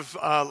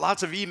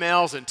Lots of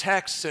emails and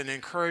texts and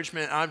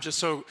encouragement. I'm just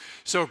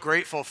so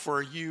grateful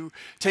for you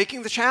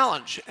taking the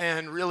challenge.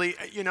 And really,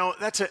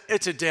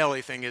 it's a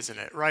daily thing, isn't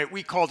it? Right?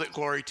 We called it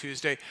Glory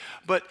Tuesday,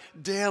 but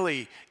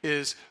daily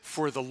is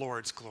for the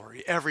Lord's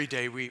glory. Every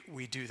day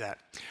we do that.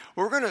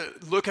 We're going to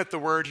look at the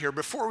Word here.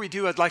 Before we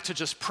do, I'd like to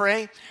just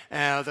pray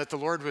that the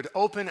Lord would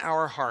open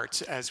our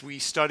hearts as we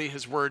study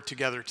His Word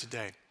together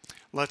today.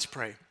 Let's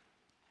pray.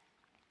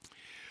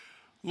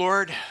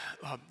 Lord,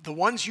 the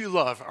ones you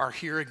love are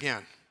here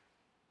again.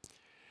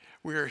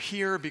 We are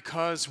here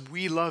because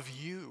we love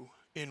you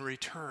in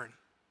return.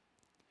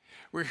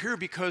 We're here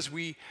because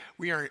we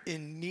are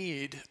in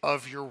need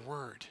of your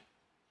word.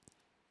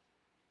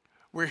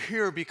 We're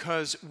here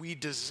because we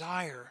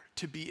desire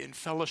to be in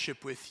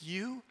fellowship with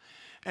you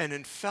and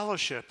in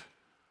fellowship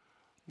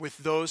with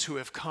those who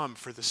have come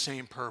for the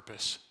same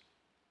purpose.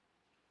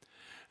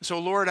 So,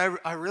 Lord,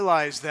 I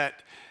realize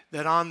that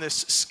on this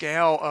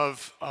scale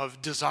of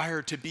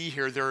desire to be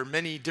here, there are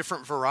many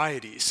different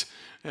varieties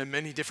and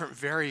many different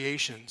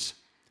variations.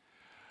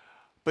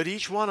 But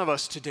each one of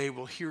us today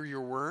will hear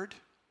your word,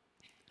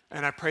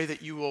 and I pray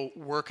that you will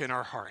work in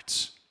our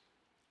hearts.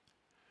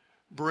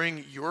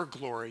 Bring your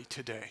glory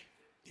today.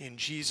 In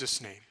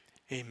Jesus' name,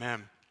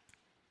 amen.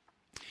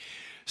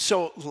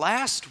 So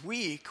last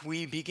week,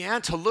 we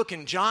began to look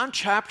in John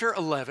chapter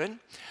 11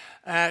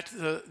 at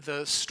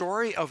the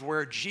story of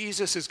where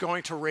Jesus is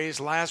going to raise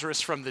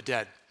Lazarus from the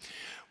dead.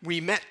 We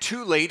met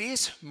two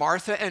ladies,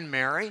 Martha and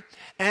Mary,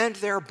 and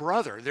their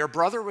brother. Their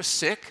brother was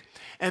sick,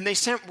 and they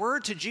sent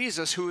word to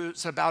Jesus, who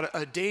was about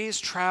a day's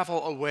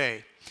travel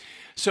away.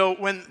 So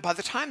by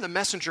the time the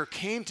messenger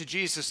came to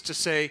Jesus to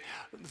say,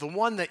 the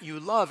one that you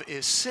love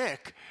is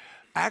sick,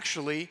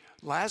 actually,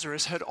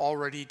 Lazarus had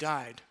already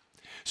died.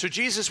 So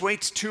Jesus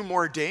waits 2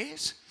 more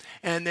days,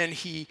 and then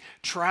he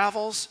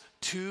travels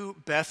to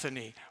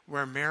Bethany,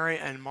 where Mary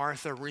and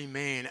Martha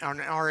remain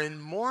and are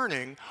in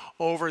mourning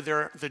over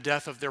the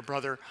death of their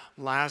brother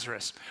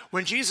Lazarus.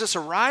 When Jesus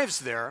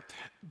arrives there,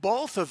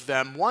 both of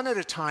them, one at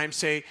a time,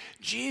 say,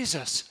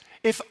 "Jesus,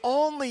 if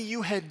only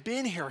you had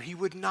been here, he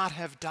would not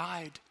have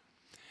died."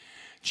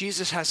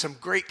 Jesus has some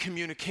great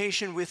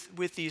communication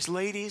with these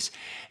ladies.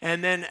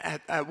 And then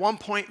at one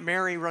point,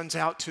 Mary runs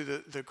out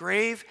to the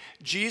grave.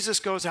 Jesus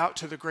goes out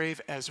to the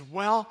grave as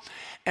well.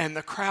 And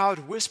the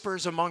crowd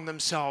whispers among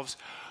themselves,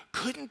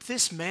 couldn't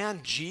this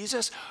man,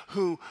 Jesus,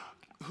 who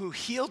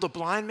healed a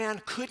blind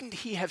man, couldn't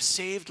he have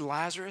saved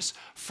Lazarus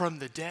from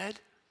the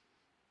dead?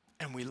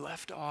 And we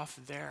left off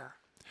there.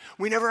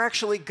 We never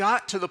actually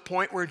got to the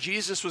point where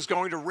Jesus was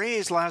going to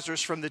raise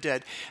Lazarus from the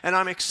dead. And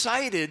I'm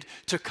excited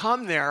to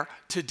come there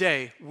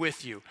today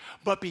with you.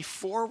 But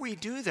before we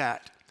do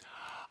that,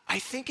 I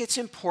think it's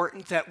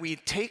important that we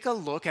take a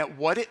look at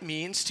what it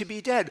means to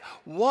be dead.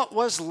 What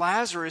was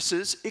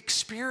Lazarus's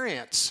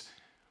experience?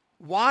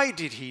 Why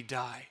did he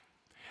die?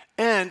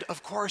 And,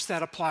 of course,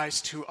 that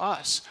applies to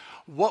us.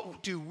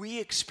 What do we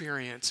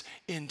experience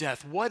in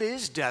death? What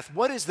is death?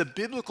 What is the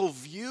biblical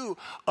view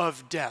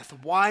of death?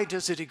 Why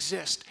does it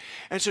exist?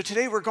 And so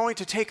today we're going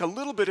to take a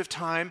little bit of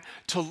time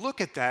to look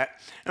at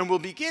that, and we'll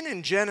begin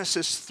in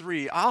Genesis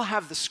 3. I'll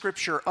have the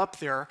scripture up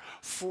there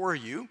for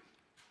you.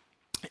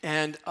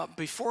 And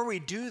before we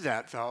do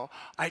that, though,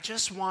 I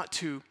just want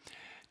to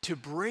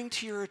bring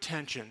to your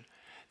attention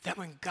that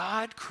when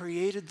God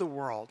created the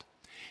world,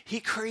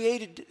 He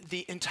created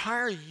the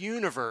entire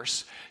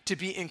universe to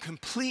be in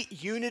complete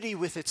unity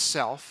with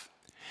itself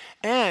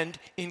and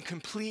in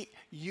complete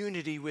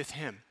unity with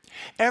Him.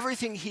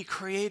 Everything He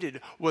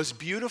created was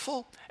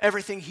beautiful.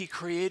 Everything He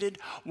created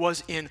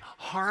was in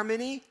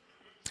harmony.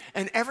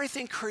 And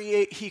everything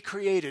He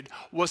created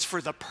was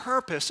for the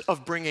purpose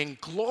of bringing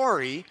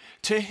glory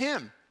to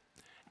Him.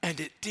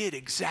 And it did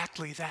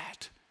exactly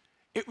that.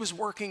 It was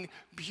working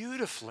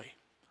beautifully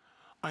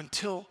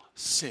until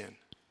sin.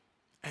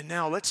 And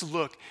now let's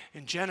look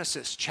in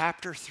Genesis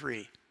chapter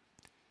 3.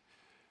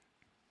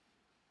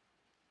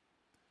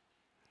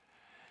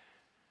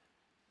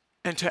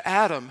 And to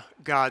Adam,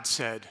 God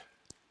said,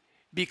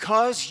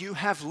 "Because you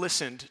have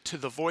listened to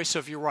the voice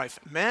of your wife."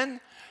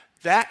 Men,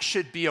 that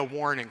should be a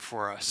warning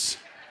for us.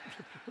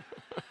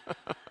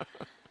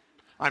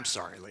 I'm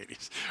sorry,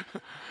 ladies.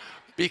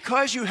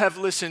 "Because you have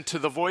listened to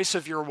the voice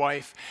of your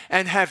wife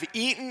and have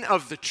eaten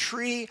of the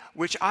tree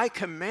which I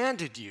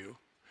commanded you,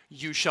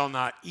 you shall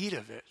not eat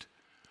of it.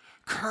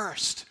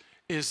 Cursed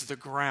is the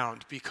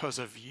ground because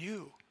of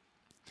you.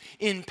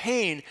 In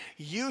pain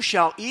you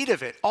shall eat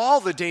of it all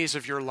the days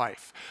of your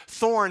life.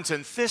 Thorns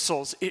and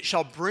thistles it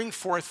shall bring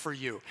forth for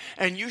you,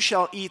 and you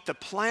shall eat the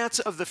plants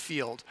of the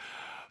field.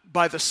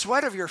 By the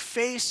sweat of your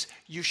face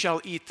you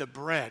shall eat the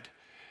bread,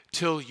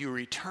 till you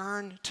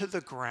return to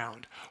the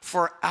ground.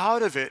 For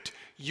out of it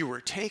you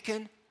were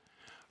taken,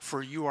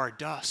 for you are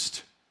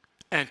dust,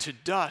 and to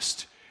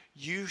dust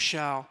you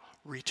shall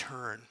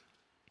return."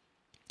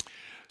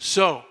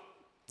 So,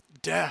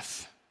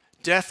 death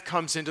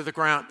comes into the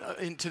ground,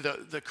 into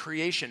the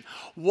creation.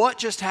 What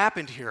just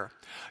happened here?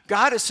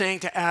 God is saying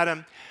to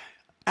Adam,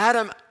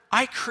 "Adam,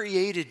 I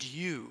created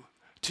you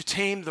to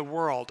tame the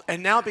world.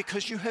 And now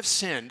because you have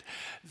sinned,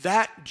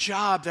 that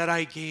job that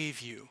I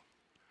gave you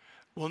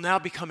will now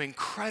become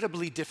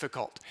incredibly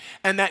difficult.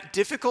 And that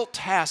difficult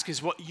task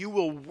is what you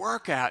will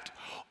work at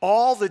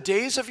all the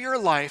days of your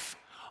life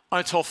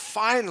until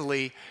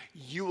finally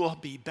you will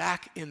be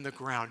back in the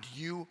ground.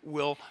 You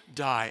will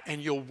die,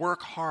 and you'll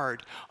work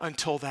hard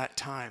until that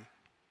time.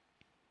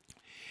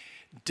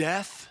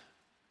 Death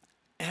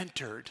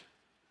entered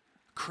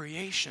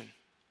creation,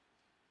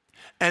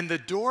 and the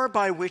door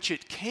by which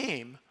it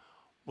came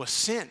was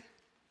sin.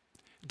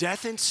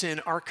 Death and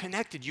sin are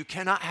connected. You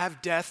cannot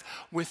have death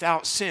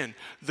without sin.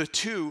 The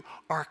two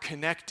are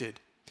connected.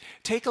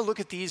 Take a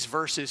look at these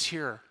verses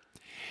here.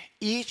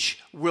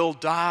 Each will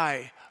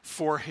die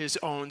for his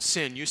own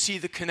sin. You see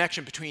the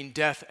connection between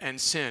death and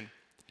sin.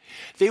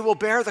 They will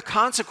bear the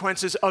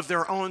consequences of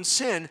their own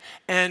sin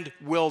and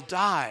will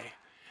die.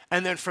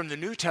 And then from the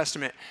New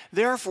Testament,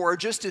 therefore,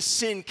 just as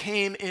sin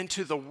came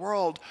into the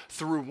world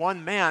through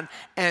one man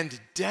and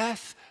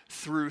death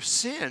through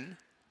sin,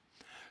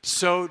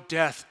 so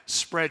death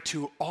spread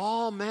to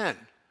all men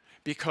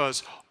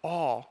because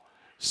all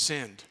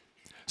sinned.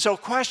 So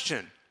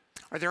question,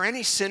 are there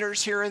any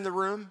sinners here in the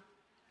room?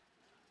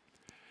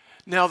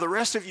 Now, the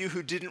rest of you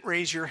who didn't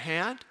raise your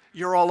hand,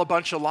 you're all a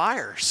bunch of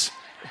liars.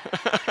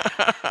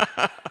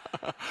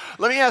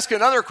 Let me ask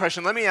another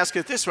question. Let me ask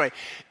it this way.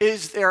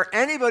 Is there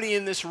anybody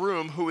in this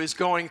room who is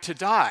going to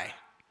die?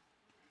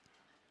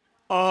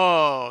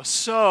 Oh,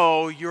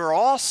 so you're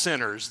all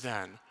sinners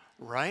then,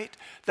 right?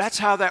 That's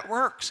how that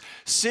works.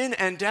 Sin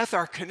and death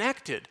are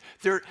connected.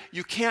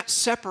 You can't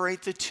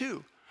separate the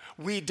two.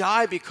 We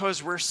die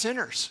because we're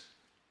sinners.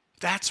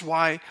 That's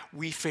why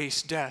we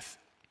face death.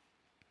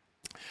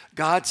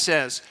 God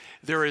says,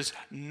 there is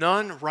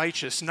none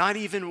righteous, not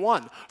even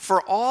one,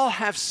 for all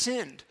have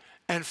sinned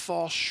and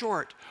fall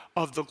short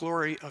of the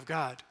glory of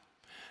God.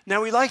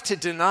 Now, we like to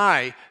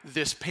deny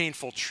this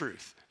painful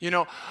truth. You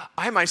know,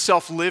 I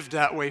myself lived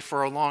that way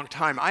for a long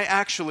time. I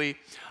actually,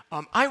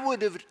 I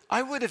would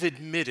have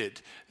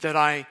admitted that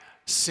I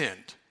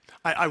sinned.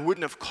 I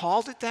wouldn't have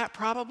called it that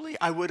probably.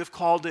 I would have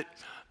called it,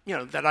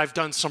 that I've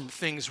done some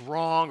things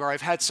wrong or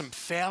I've had some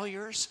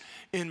failures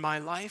in my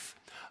life.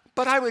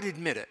 But I would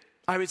admit it.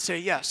 I would say,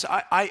 yes,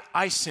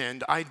 I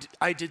sinned.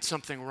 I did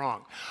something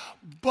wrong.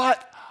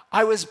 But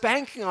I was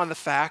banking on the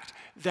fact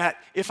that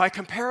if I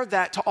compared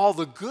that to all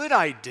the good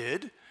I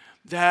did,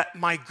 that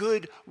my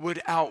good would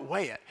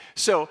outweigh it.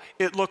 So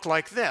it looked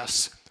like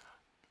this,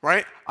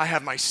 right? I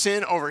have my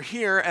sin over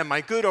here and my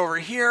good over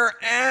here,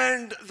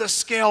 and the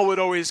scale would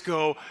always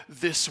go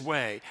this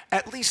way.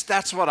 At least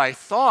that's what I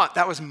thought.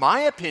 That was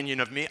my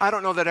opinion of me. I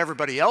don't know that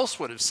everybody else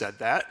would have said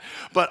that,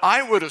 but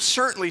I would have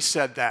certainly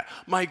said that.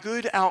 My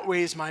good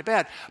outweighs my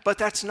bad. But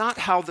that's not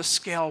how the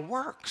scale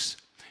works.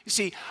 You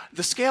see,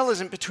 the scale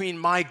isn't between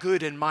my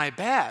good and my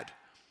bad.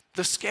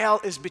 The scale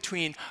is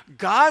between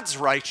God's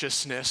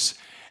righteousness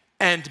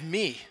and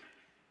me.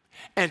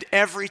 And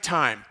every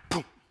time,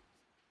 boom,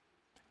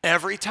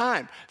 every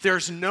time.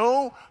 There's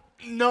I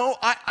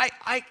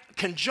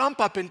can jump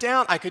up and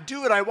down. I could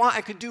do what I want.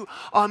 I could do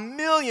a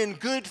million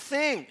good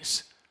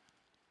things.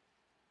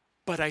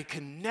 But I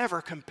can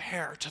never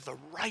compare to the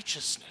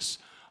righteousness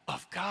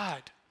of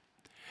God.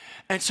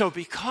 And so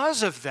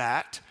because of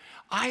that,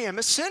 I am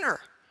a sinner.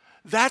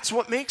 That's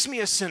what makes me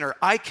a sinner.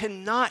 I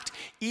cannot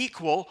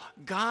equal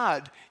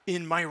God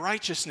in my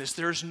righteousness.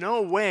 There's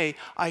no way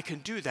I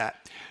can do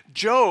that.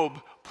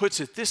 Job puts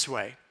it this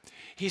way.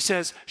 He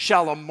says,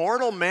 shall a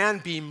mortal man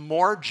be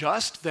more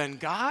just than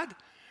God?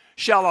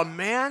 Shall a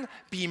man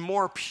be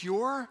more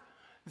pure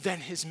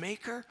than his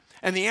maker?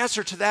 And the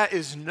answer to that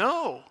is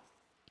no.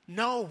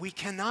 No, we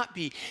cannot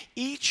be.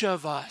 Each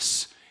of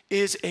us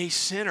is a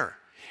sinner.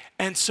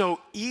 And so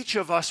each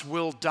of us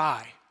will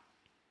die.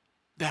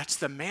 That's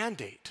the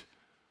mandate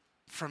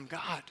from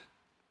God.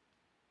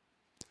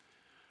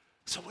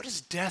 So what does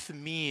death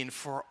mean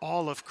for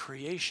all of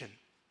creation?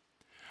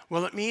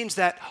 Well, it means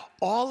that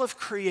all of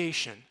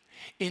creation,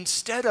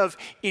 instead of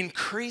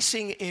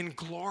increasing in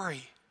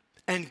glory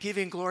and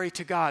giving glory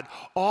to God,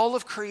 all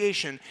of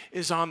creation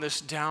is on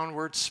this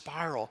downward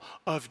spiral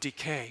of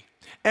decay.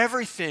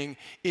 Everything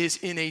is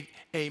in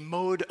a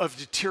mode of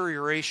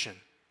deterioration.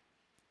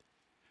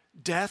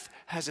 Death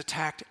has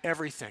attacked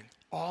everything,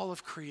 all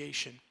of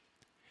creation.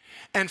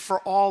 And for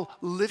all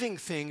living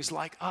things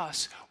like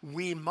us,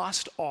 we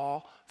must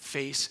all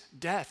face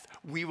death.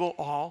 We will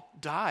all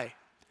die.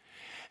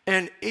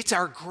 And it's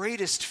our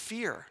greatest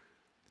fear.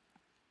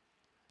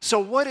 So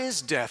what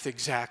is death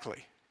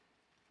exactly?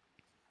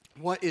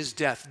 What is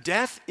death?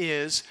 Death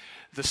is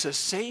the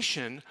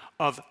cessation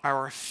of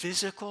our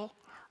physical,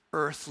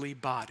 earthly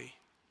body.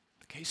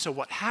 Okay, so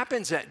what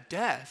happens at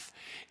death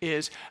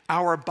is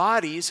our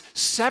bodies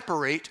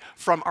separate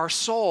from our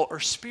soul or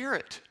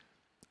spirit.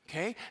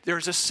 Okay?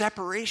 There's a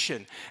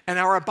separation. And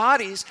our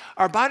bodies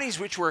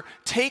which were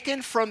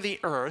taken from the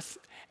earth,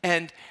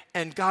 and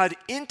God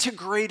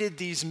integrated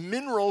these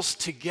minerals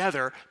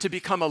together to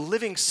become a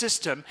living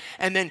system,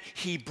 and then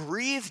he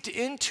breathed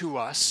into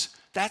us.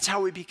 That's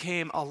how we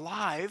became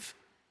alive.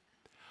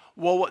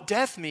 Well, what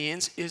death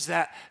means is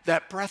that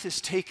that breath is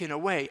taken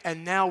away,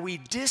 and now we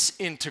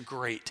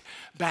disintegrate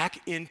back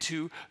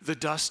into the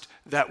dust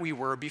that we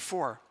were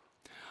before.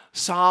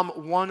 Psalm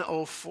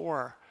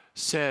 104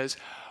 says,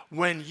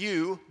 when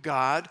you,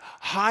 God,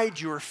 hide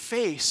your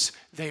face,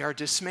 they are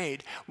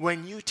dismayed.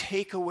 When you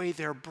take away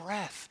their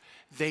breath,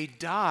 they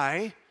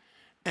die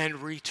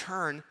and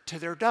return to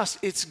their dust.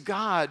 It's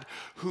God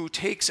who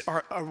takes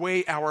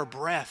away our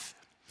breath.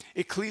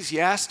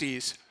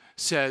 Ecclesiastes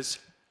says,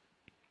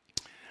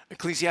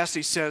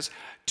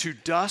 to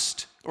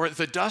dust, or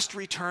the dust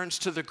returns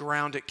to the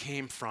ground it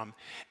came from,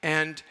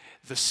 and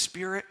the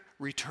spirit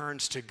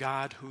returns to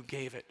God who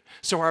gave it.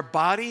 So our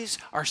bodies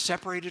are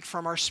separated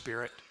from our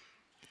spirit.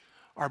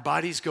 Our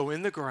bodies go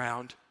in the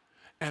ground,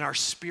 and our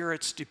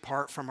spirits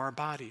depart from our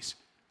bodies.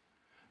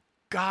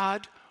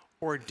 God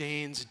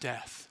ordains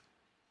death.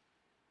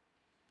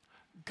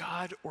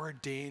 God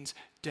ordains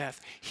death.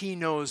 He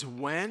knows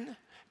when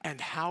and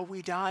how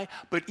we die,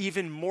 but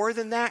even more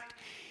than that,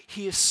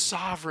 he is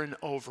sovereign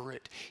over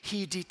it.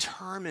 He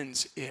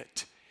determines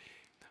it.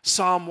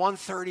 Psalm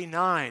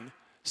 139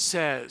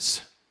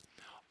 says,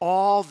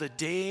 all the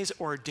days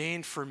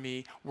ordained for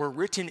me were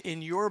written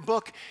in your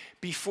book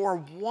before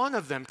one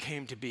of them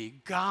came to be.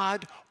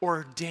 God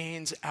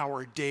ordains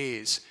our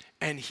days,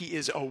 and he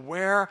is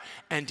aware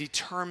and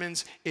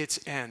determines its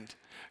end.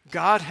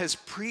 God has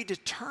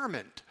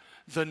predetermined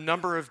the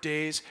number of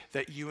days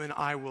that you and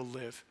I will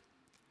live.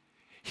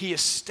 He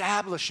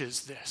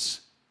establishes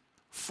this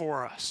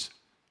for us.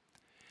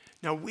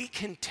 Now we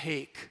can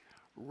take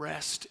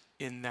rest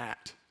in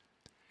that,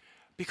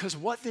 because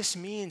what this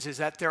means is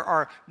that there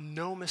are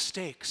no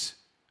mistakes.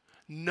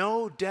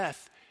 No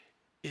death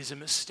is a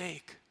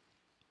mistake.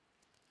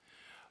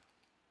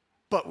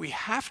 But we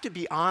have to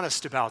be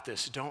honest about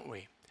this, don't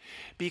we?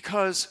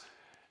 Because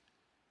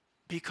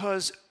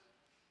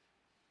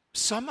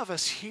some of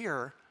us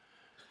here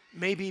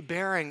may be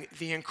bearing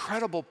the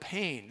incredible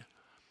pain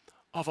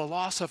of a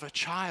loss of a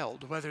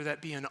child, whether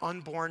that be an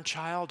unborn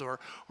child or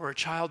a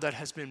child that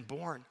has been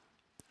born.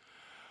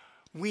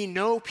 We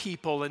know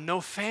people and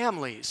know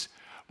families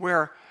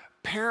where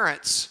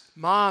parents,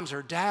 moms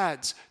or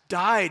dads,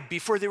 died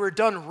before they were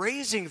done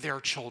raising their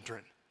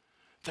children.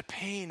 The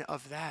pain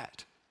of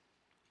that.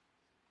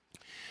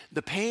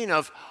 The pain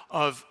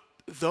of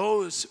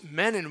those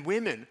men and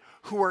women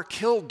who are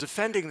killed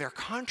defending their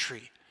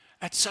country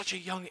at such a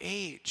young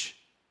age.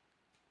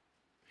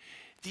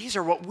 These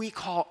are what we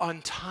call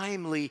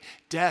untimely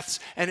deaths,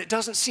 and it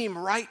doesn't seem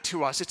right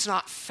to us. It's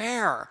not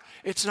fair.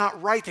 It's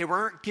not right. They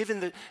weren't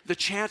given the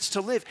chance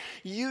to live.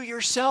 You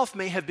yourself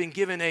may have been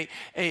given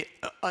an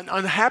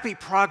unhappy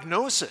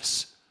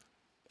prognosis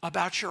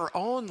about your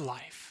own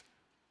life.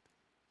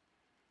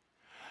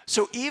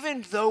 So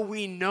even though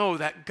we know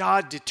that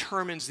God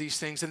determines these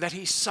things and that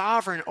he's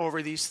sovereign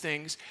over these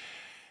things,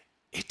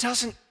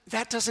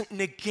 that doesn't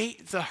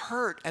negate the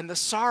hurt and the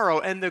sorrow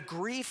and the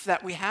grief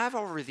that we have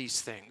over these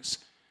things.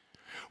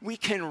 We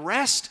can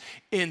rest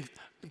in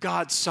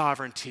God's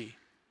sovereignty,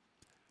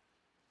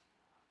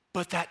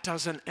 but that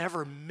doesn't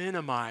ever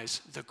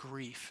minimize the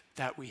grief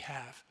that we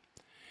have.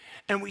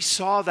 And we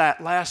saw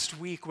that last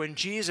week when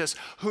Jesus,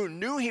 who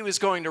knew he was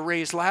going to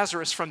raise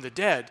Lazarus from the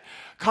dead,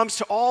 comes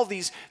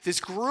to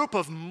this group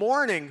of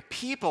mourning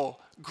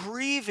people,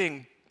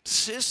 grieving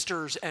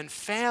sisters and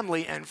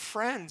family and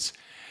friends.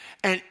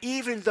 And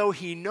even though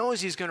he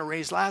knows he's going to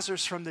raise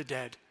Lazarus from the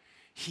dead,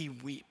 he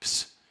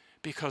weeps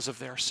because of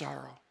their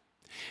sorrow.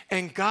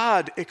 And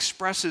God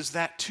expresses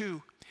that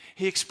too.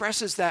 He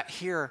expresses that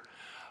here.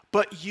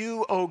 But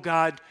you, O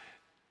God,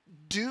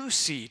 do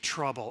see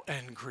trouble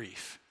and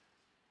grief.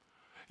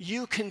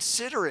 You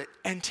consider it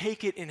and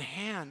take it in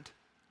hand.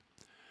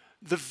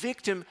 The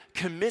victim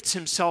commits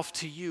himself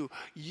to you.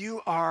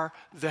 You are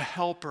the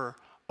helper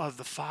of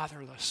the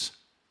fatherless.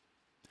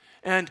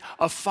 And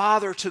a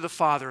father to the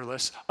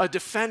fatherless, a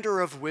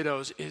defender of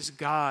widows is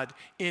God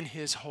in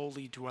his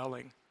holy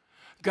dwelling.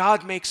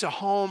 God makes a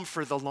home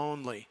for the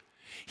lonely.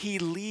 He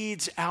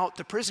leads out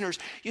the prisoners.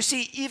 You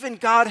see, even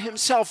God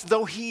himself,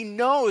 though he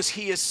knows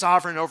he is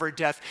sovereign over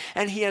death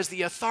and he has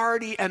the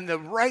authority and the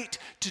right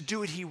to do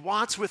what he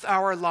wants with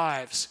our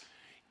lives,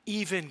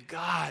 even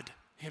God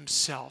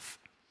himself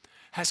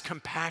has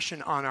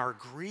compassion on our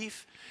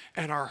grief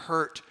and our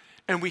hurt,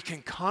 and we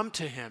can come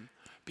to him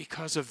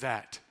because of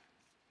that.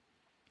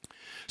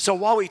 So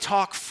while we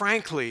talk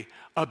frankly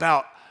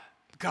about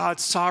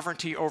God's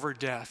sovereignty over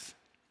death,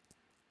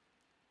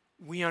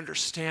 we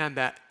understand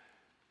that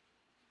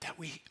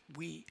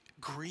we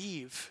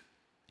grieve.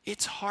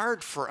 It's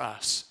hard for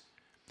us.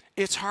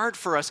 It's hard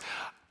for us.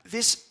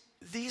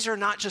 These are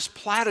not just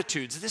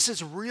platitudes. This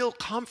is real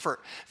comfort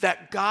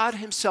that God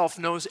himself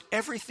knows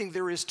everything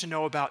there is to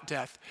know about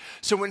death.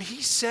 So when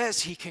he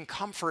says he can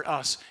comfort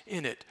us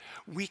in it,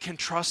 we can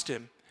trust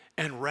him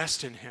and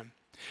rest in him.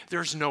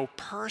 There's no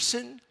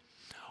person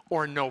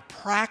or no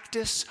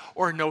practice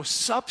or no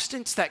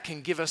substance that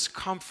can give us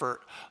comfort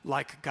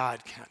like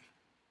God can.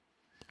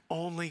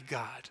 Only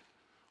God.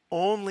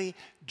 Only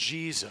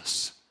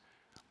Jesus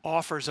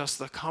offers us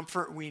the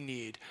comfort we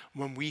need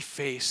when we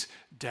face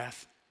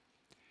death.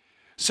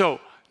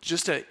 So,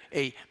 just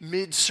a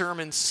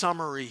mid-sermon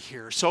summary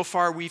here. So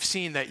far, we've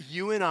seen that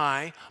you and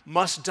I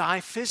must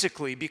die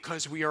physically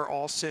because we are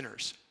all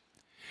sinners.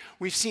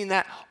 We've seen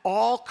that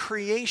all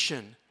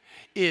creation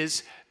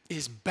is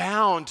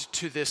bound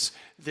to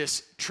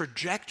this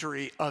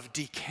trajectory of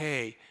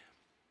decay.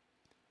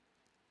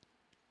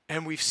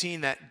 And we've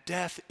seen that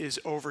death is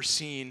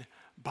overseen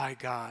by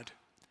God.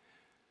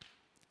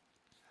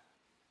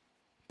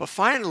 But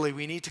finally,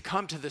 we need to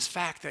come to this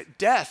fact that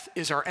death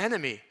is our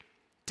enemy.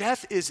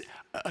 Death is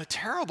a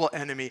terrible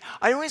enemy.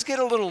 I always get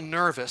a little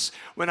nervous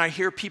when I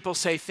hear people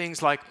say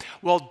things like,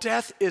 well,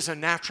 death is a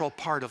natural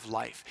part of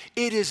life.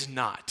 It is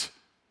not.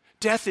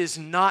 Death is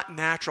not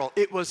natural.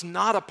 It was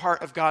not a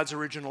part of God's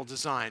original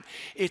design.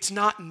 It's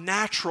not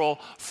natural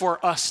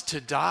for us to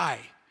die.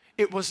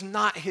 It was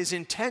not his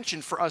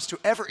intention for us to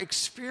ever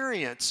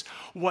experience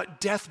what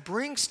death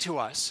brings to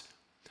us.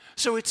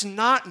 So it's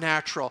not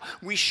natural.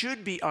 We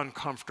should be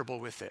uncomfortable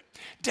with it.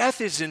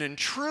 Death is an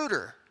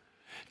intruder.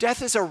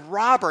 Death is a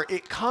robber.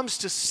 It comes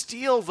to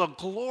steal the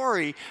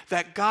glory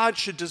that God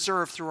should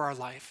deserve through our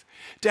life.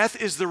 Death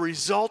is the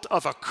result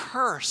of a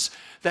curse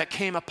that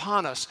came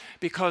upon us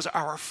because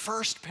our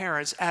first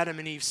parents, Adam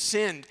and Eve,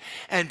 sinned,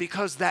 and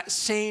because that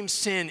same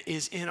sin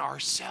is in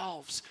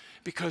ourselves,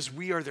 because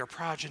we are their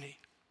progeny.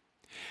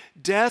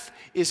 Death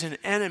is an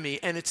enemy,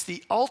 and it's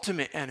the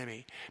ultimate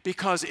enemy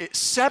because it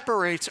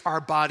separates our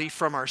body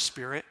from our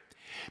spirit,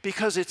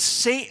 because it's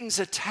Satan's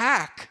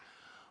attack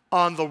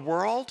on the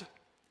world,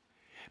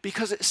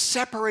 because it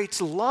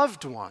separates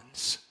loved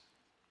ones,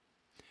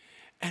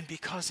 and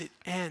because it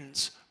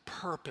ends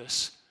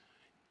purpose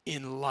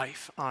in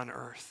life on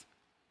earth.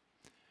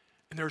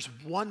 And there's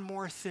one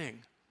more thing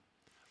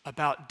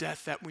about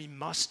death that we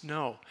must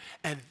know,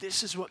 and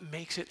this is what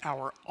makes it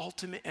our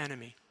ultimate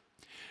enemy.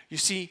 You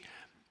see,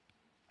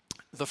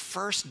 the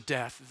first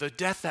death, the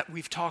death that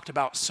we've talked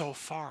about so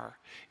far,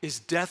 is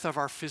death of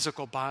our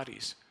physical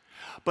bodies.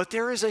 But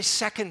there is a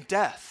second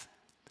death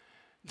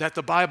that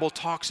the Bible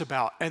talks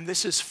about, and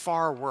this is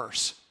far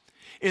worse.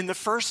 In the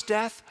first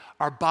death,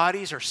 our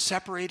bodies are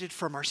separated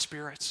from our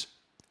spirits.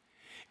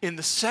 In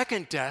the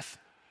second death,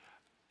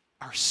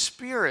 our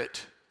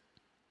spirit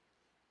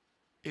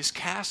is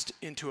cast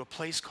into a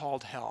place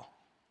called hell.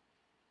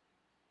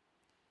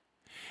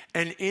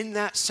 And in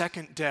that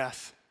second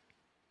death,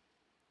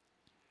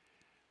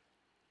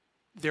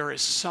 there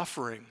is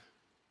suffering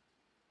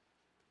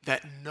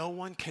that no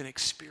one can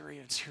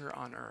experience here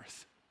on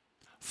earth.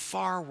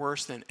 Far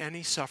worse than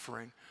any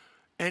suffering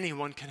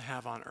anyone can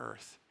have on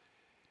earth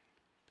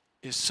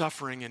is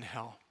suffering in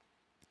hell.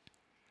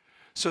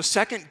 So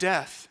second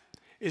death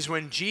is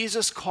when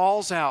Jesus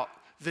calls out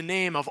the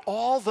name of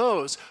all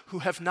those who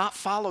have not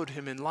followed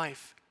him in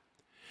life.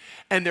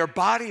 And their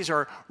bodies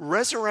are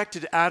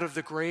resurrected out of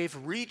the grave,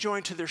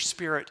 rejoined to their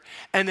spirit,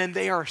 and then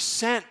they are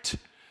sent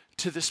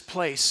to this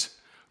place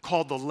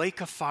called the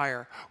lake of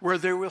fire, where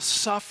they will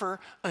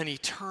suffer an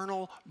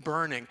eternal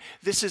burning.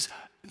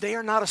 They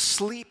are not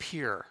asleep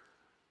here.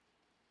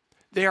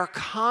 They are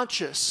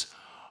conscious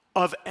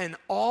of an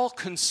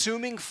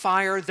all-consuming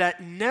fire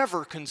that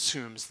never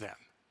consumes them.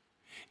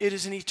 It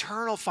is an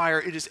eternal fire.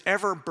 It is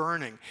ever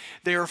burning.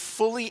 They are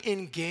fully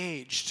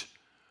engaged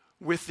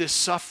with this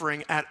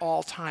suffering at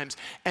all times.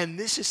 And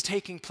this is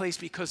taking place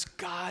because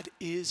God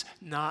is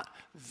not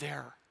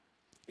there.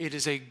 It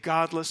is a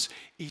godless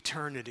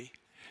eternity.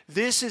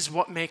 This is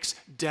what makes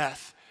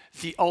death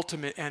the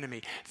ultimate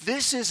enemy.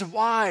 This is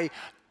why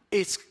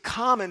it's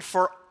common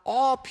for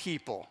all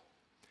people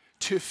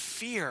to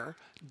fear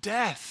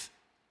death,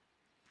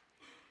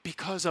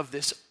 because of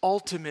this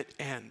ultimate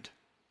end.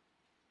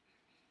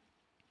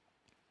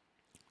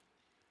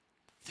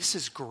 This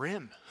is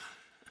grim.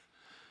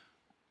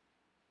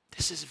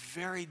 This is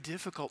very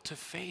difficult to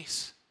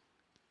face,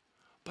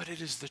 but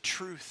it is the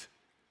truth.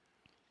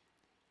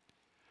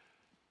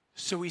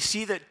 So we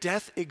see that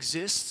death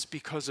exists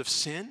because of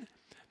sin,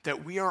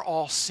 that we are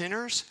all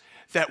sinners,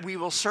 that we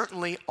will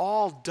certainly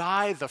all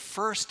die the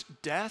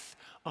first death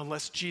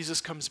unless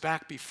Jesus comes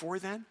back before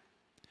then.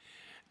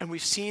 And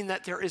we've seen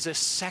that there is a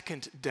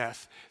second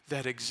death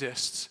that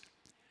exists.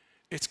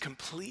 It's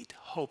complete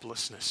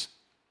hopelessness.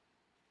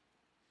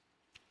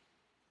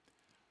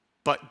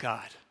 But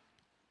God.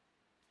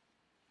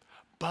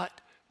 But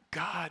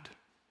God.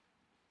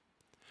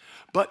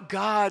 But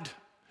God,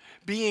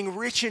 being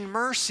rich in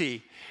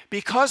mercy,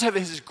 because of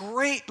his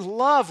great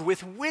love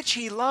with which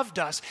he loved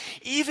us,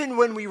 even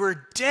when we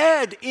were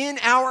dead in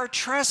our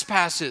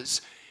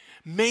trespasses,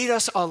 made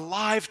us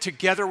alive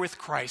together with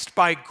Christ.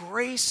 By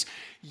grace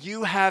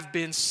you have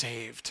been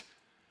saved.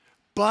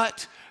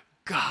 But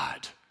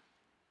God.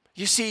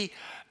 You see,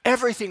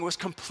 everything was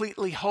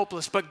completely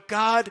hopeless, but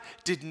God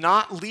did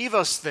not leave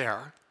us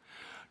there.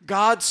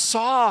 God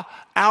saw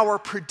our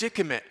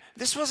predicament.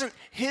 This wasn't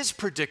his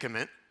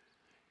predicament.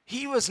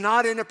 He was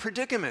not in a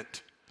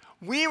predicament.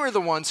 We were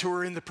the ones who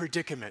were in the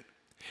predicament.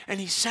 And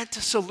he sent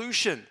a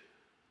solution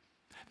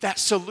That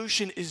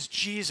solution is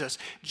Jesus.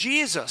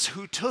 Jesus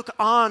who took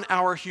on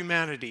our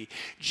humanity.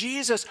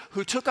 Jesus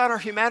who took on our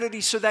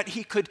humanity so that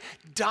he could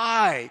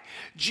die.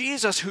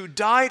 Jesus who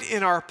died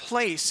in our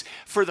place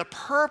for the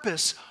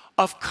purpose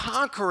of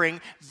conquering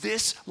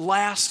this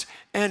last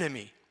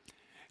enemy.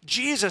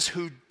 Jesus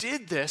who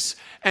did this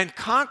and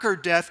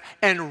conquered death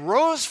and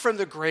rose from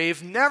the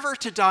grave never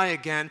to die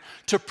again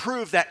to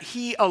prove that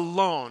he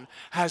alone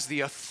has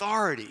the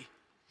authority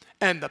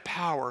and the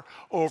power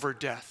over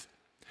death.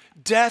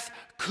 Death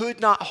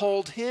could not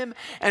hold him,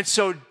 and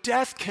so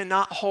death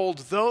cannot hold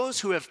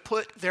those who have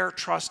put their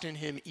trust in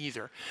him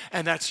either.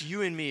 And that's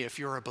you and me if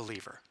you're a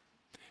believer.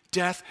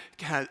 Death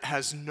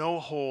has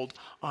no hold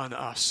on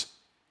us.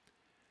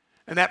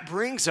 And that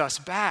brings us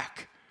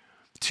back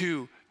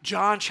to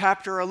John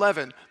chapter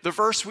 11, the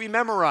verse we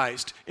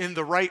memorized in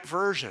the right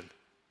version,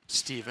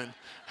 Stephen.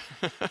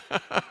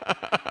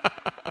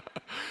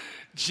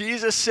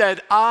 Jesus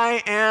said,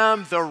 I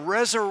am the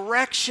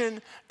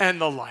resurrection and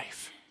the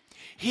life.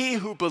 He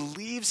who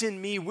believes in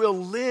me will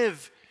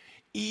live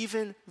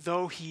even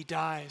though he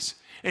dies.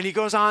 And he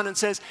goes on and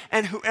says,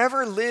 and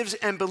whoever lives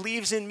and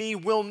believes in me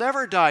will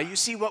never die. You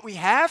see, what we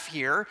have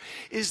here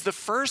is the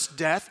first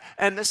death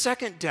and the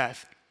second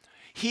death.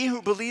 He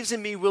who believes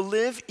in me will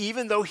live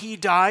even though he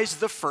dies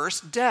the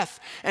first death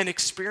and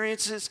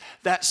experiences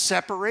that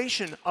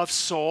separation of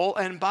soul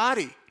and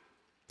body.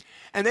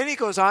 And then he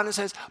goes on and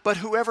says, but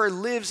whoever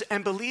lives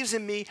and believes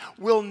in me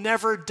will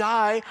never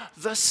die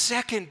the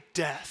second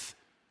death.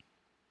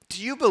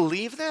 Do you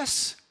believe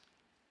this?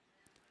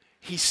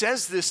 He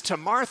says this to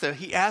Martha.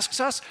 He asks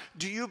us,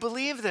 do you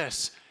believe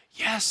this?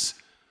 Yes.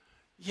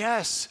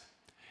 Yes.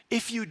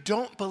 If you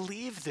don't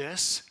believe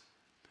this,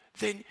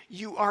 then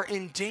you are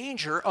in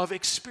danger of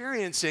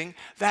experiencing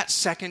that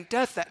second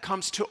death that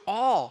comes to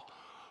all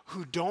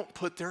who don't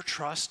put their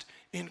trust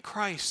in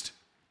Christ.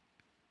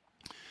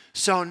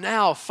 So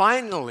now,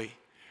 finally,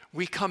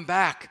 we come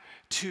back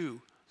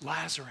to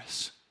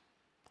Lazarus.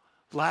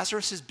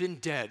 Lazarus has been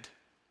dead.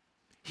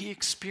 He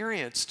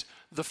experienced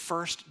the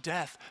first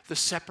death, the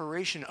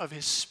separation of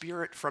his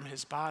spirit from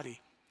his body.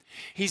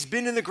 He's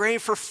been in the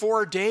grave for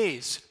 4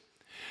 days.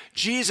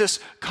 Jesus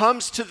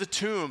comes to the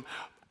tomb,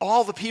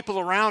 all the people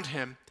around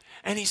him,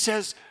 and he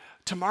says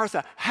to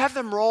Martha, have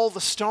them roll the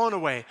stone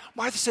away.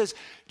 Martha says,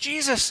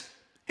 Jesus,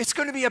 it's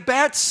going to be a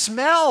bad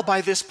smell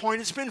by this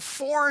point. It's been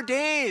 4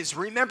 days.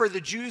 Remember,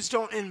 the Jews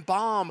don't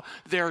embalm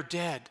their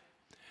dead.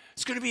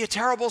 It's going to be a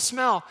terrible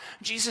smell.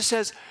 Jesus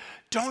says,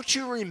 don't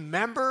you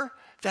remember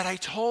that I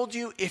told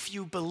you if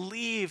you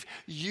believe,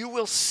 you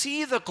will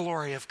see the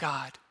glory of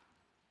God?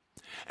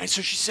 And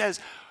so she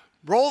says,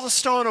 roll the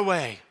stone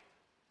away.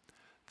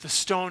 The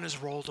stone is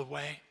rolled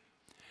away.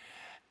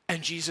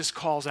 And Jesus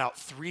calls out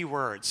 3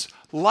 words,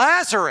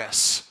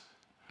 Lazarus,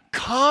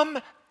 come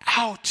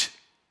out.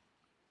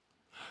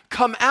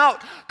 Come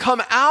out.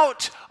 Come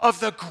out of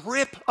the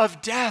grip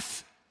of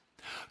death.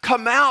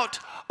 Come out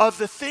of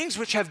the things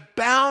which have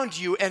bound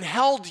you and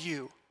held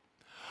you.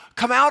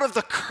 Come out of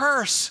the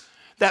curse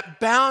that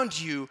bound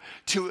you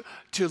to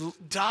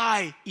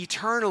die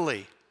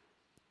eternally.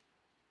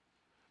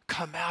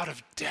 Come out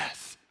of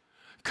death.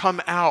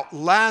 Come out.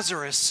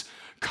 Lazarus,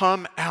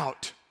 come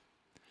out.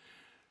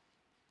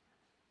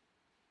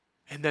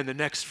 And then the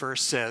next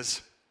verse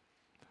says,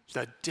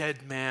 the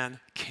dead man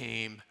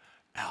came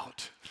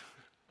out.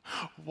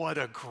 What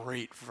a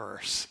great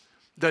verse.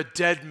 The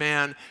dead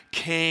man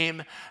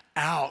came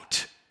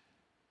out.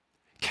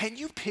 Can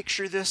you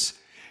picture this?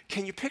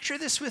 Can you picture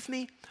this with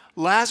me?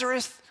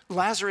 Lazarus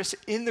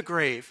in the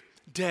grave,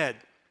 dead.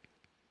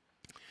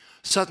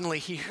 Suddenly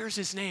he hears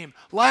his name,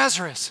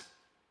 Lazarus.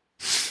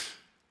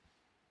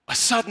 A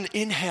sudden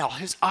inhale,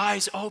 his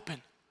eyes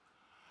open.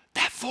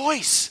 That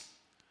voice,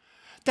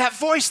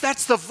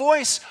 that's the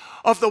voice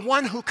of the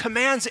one who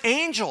commands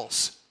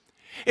angels.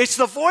 It's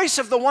the voice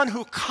of the one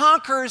who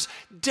conquers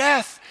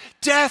death.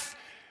 Death,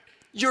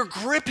 your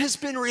grip has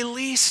been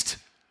released.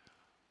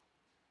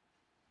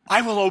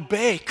 I will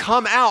obey.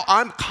 Come out.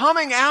 I'm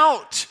coming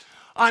out.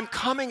 I'm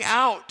coming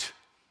out.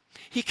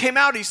 He came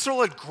out. He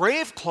still had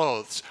grave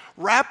clothes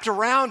wrapped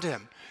around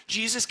him.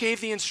 Jesus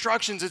gave the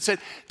instructions and said,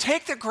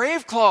 take the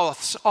grave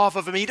clothes off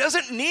of him. He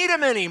doesn't need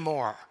them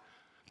anymore.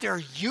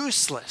 They're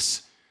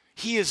useless.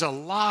 He is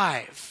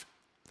alive.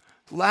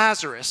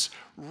 Lazarus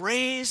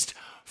raised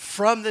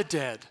from the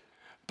dead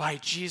by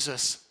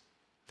Jesus.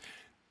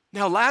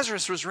 Now,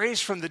 Lazarus was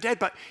raised from the dead,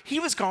 but he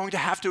was going to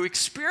have to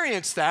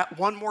experience that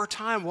one more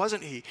time,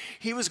 wasn't he?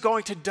 He was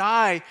going to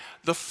die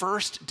the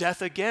first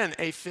death again,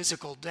 a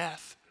physical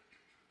death.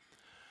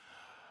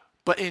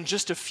 But in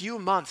just a few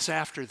months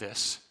after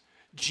this,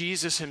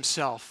 Jesus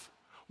himself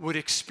would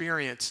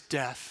experience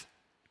death,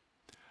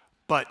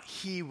 but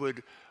he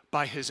would,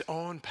 by his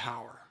own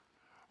power,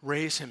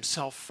 raise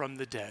himself from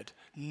the dead,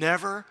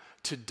 never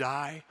to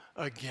die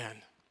again.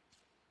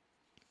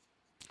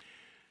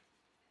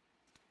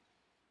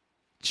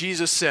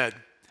 Jesus said,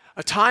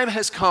 a time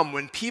has come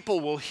when people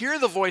will hear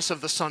the voice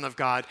of the Son of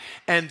God,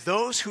 and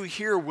those who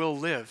hear will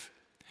live.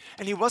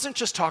 And he wasn't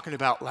just talking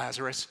about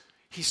Lazarus,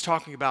 he's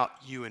talking about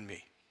you and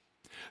me.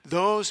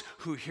 Those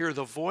who hear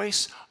the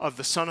voice of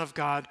the Son of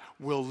God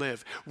will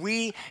live.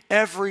 We,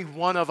 every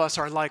one of us,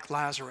 are like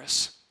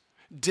Lazarus,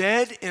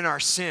 dead in our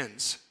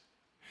sins,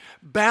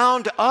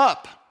 bound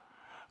up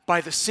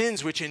by the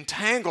sins which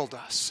entangled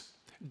us,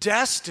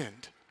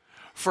 destined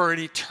for an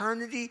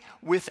eternity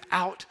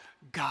without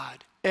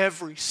God,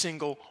 every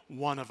single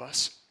one of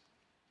us.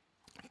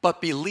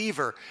 But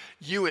believer,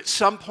 you at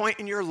some point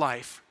in your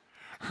life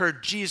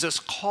heard Jesus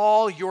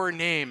call your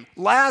name.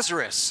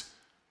 Lazarus,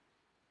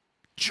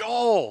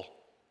 Joel,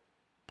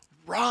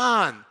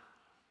 Ron,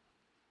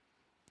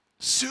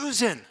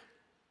 Susan.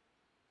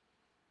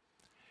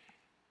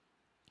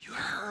 You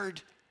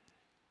heard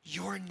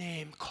your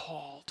name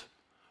called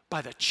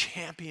by the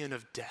champion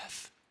of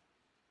death,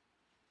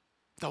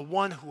 the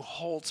one who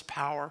holds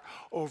power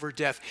over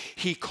death.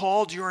 He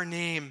called your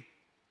name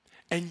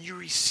and you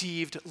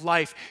received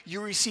life.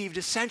 You received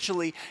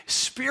essentially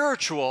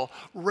spiritual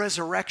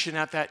resurrection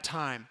at that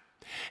time.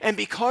 And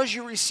because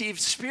you received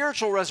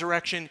spiritual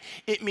resurrection,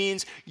 it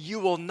means you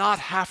will not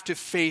have to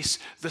face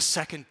the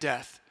second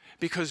death,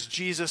 because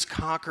Jesus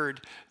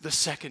conquered the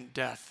second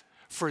death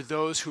for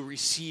those who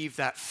receive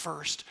that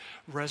first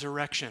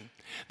resurrection.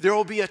 There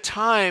will be a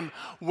time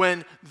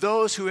when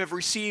those who have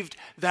received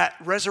that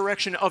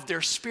resurrection of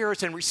their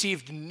spirits and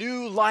received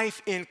new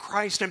life in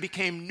Christ and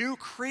became new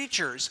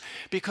creatures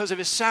because of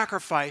his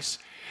sacrifice,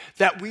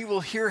 that we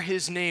will hear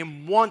his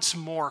name once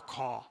more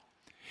call.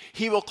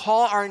 He will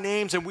call our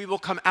names and we will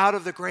come out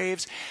of the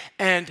graves,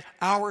 and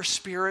our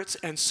spirits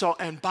and soul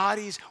and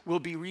bodies will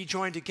be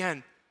rejoined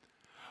again.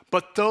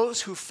 But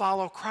those who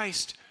follow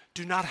Christ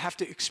do not have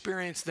to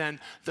experience then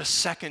the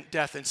second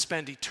death and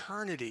spend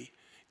eternity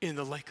in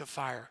the lake of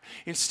fire.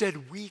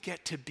 Instead, we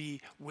get to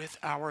be with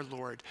our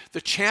Lord,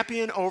 the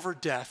champion over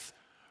death,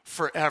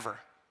 forever,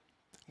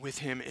 with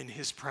him in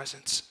his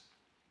presence.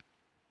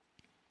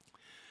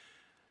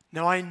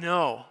 Now, I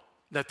know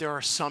that there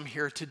are some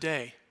here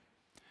today,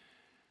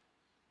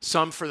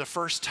 some for the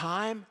first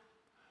time,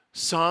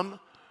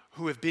 some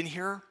who have been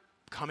here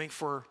coming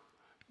for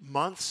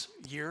months,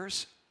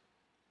 years.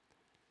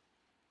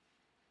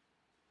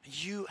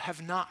 You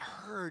have not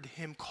heard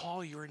him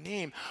call your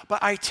name.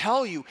 But I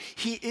tell you,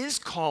 he is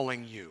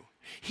calling you.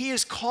 He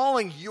is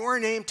calling your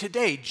name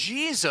today.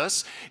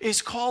 Jesus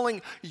is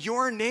calling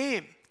your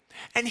name,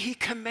 and he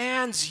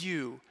commands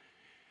you.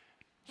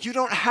 You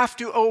don't have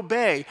to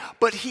obey,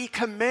 but he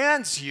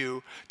commands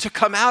you to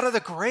come out of the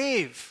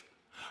grave.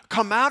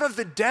 Come out of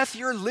the death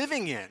you're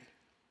living in.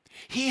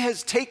 He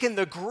has taken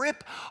the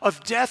grip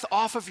of death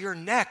off of your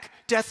neck.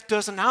 Death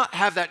does not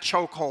have that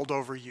chokehold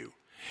over you.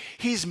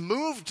 He's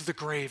moved the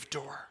grave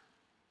door.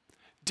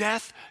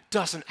 Death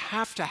doesn't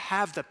have to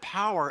have the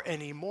power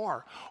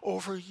anymore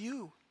over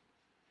you.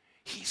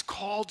 He's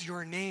called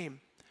your name.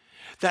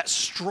 That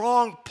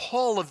strong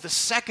pull of the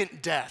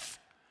second death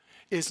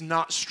is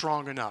not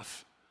strong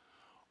enough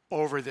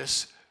over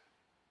this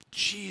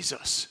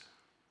Jesus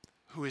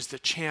who is the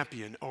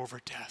champion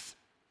over death.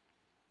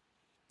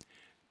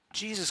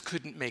 Jesus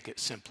couldn't make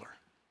it simpler.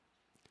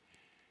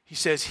 He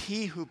says,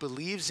 he who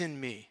believes in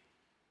me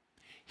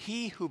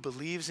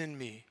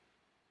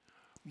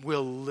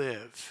will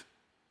live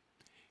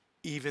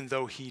even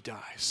though he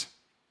dies.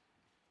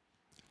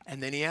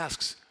 And then he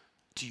asks,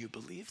 do you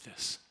believe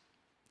this?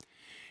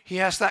 He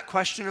asked that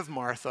question of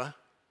Martha,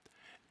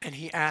 and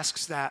he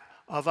asks that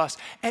of us.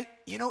 And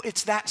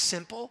it's that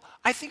simple.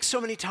 I think so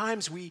many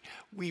times we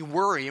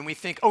worry and we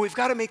think, we've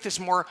got to make this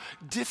more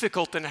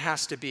difficult than it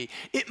has to be.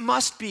 It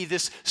must be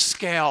this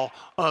scale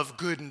of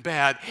good and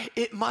bad.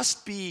 It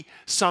must be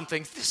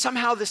something.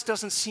 Somehow this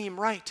doesn't seem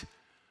right.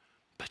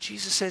 But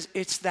Jesus says,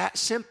 it's that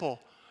simple.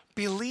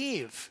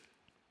 Believe.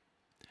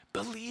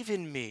 Believe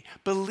in me.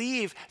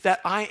 Believe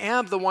that I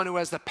am the one who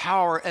has the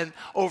power and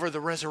over the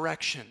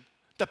resurrection,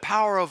 the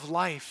power of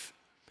life.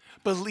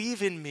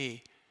 Believe in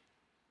me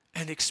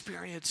and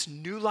experience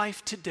new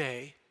life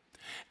today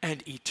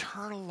and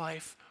eternal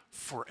life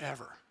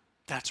forever.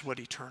 That's what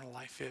eternal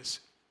life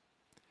is.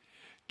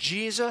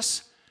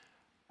 Jesus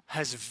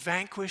has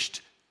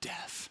vanquished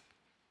death.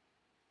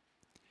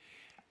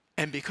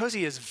 And because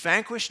he has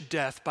vanquished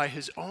death by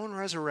his own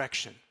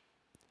resurrection,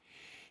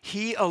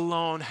 he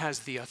alone has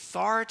the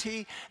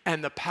authority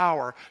and the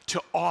power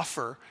to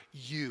offer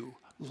you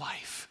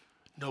life.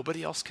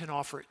 Nobody else can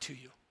offer it to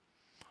you.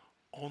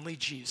 Only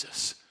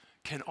Jesus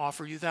can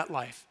offer you that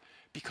life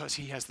because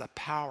he has the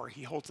power.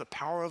 He holds the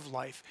power of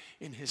life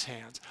in his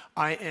hands.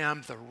 I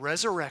am the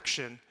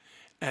resurrection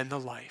and the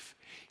life.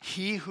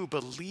 He who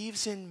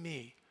believes in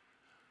me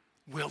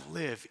will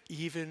live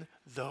even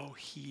though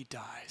he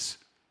dies.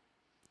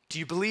 Do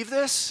you believe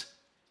this?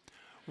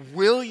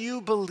 Will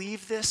you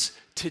believe this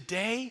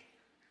today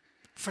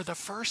for the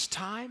first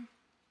time?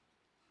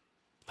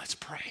 Let's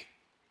pray.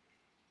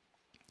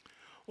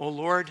 Oh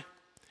Lord,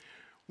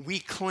 we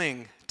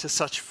cling to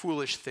such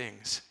foolish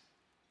things.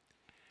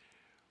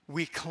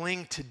 We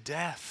cling to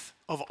death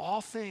of all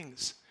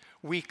things.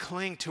 We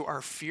cling to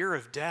our fear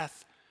of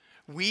death.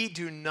 We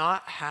do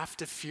not have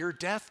to fear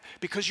death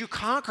because you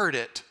conquered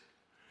it.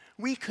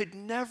 We could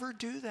never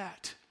do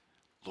that.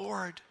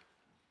 Lord,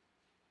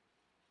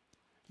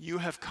 You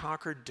have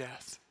conquered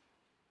death.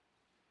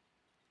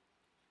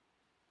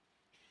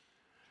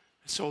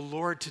 So,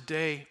 Lord,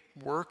 today,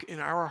 work in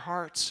our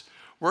hearts.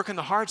 Work in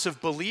the hearts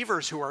of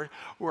believers who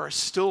are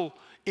still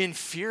in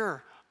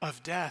fear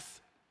of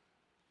death.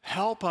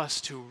 Help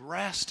us to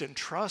rest and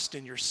trust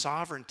in your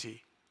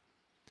sovereignty.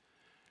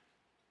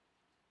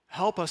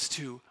 Help us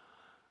to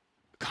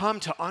come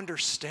to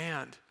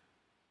understand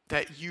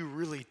that you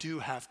really do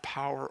have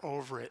power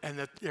over it and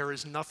that there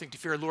is nothing to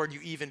fear. Lord, you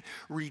even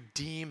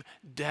redeem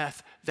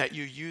death, that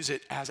you use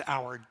it as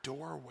our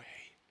doorway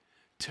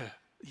to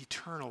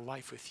eternal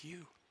life with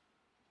you.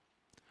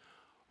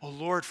 Oh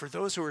Lord, for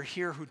those who are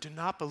here who do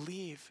not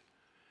believe,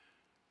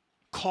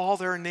 call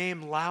their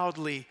name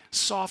loudly,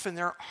 soften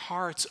their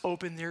hearts,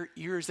 open their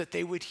ears that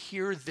they would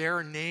hear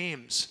their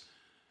names.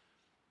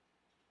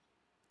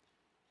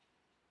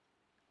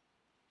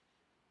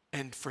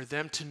 And for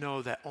them to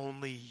know that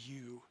only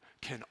you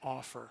can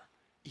offer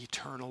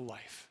eternal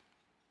life.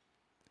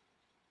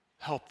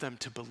 Help them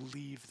to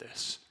believe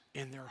this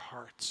in their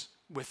hearts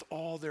with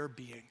all their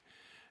being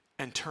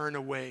and turn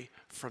away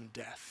from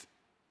death,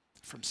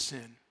 from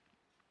sin,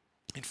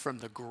 and from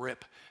the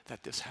grip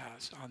that this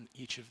has on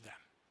each of them.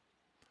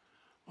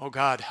 Oh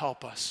God,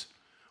 help us.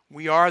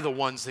 We are the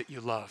ones that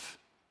you love.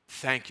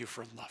 Thank you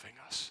for loving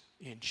us.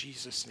 In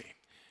Jesus' name,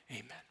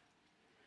 amen.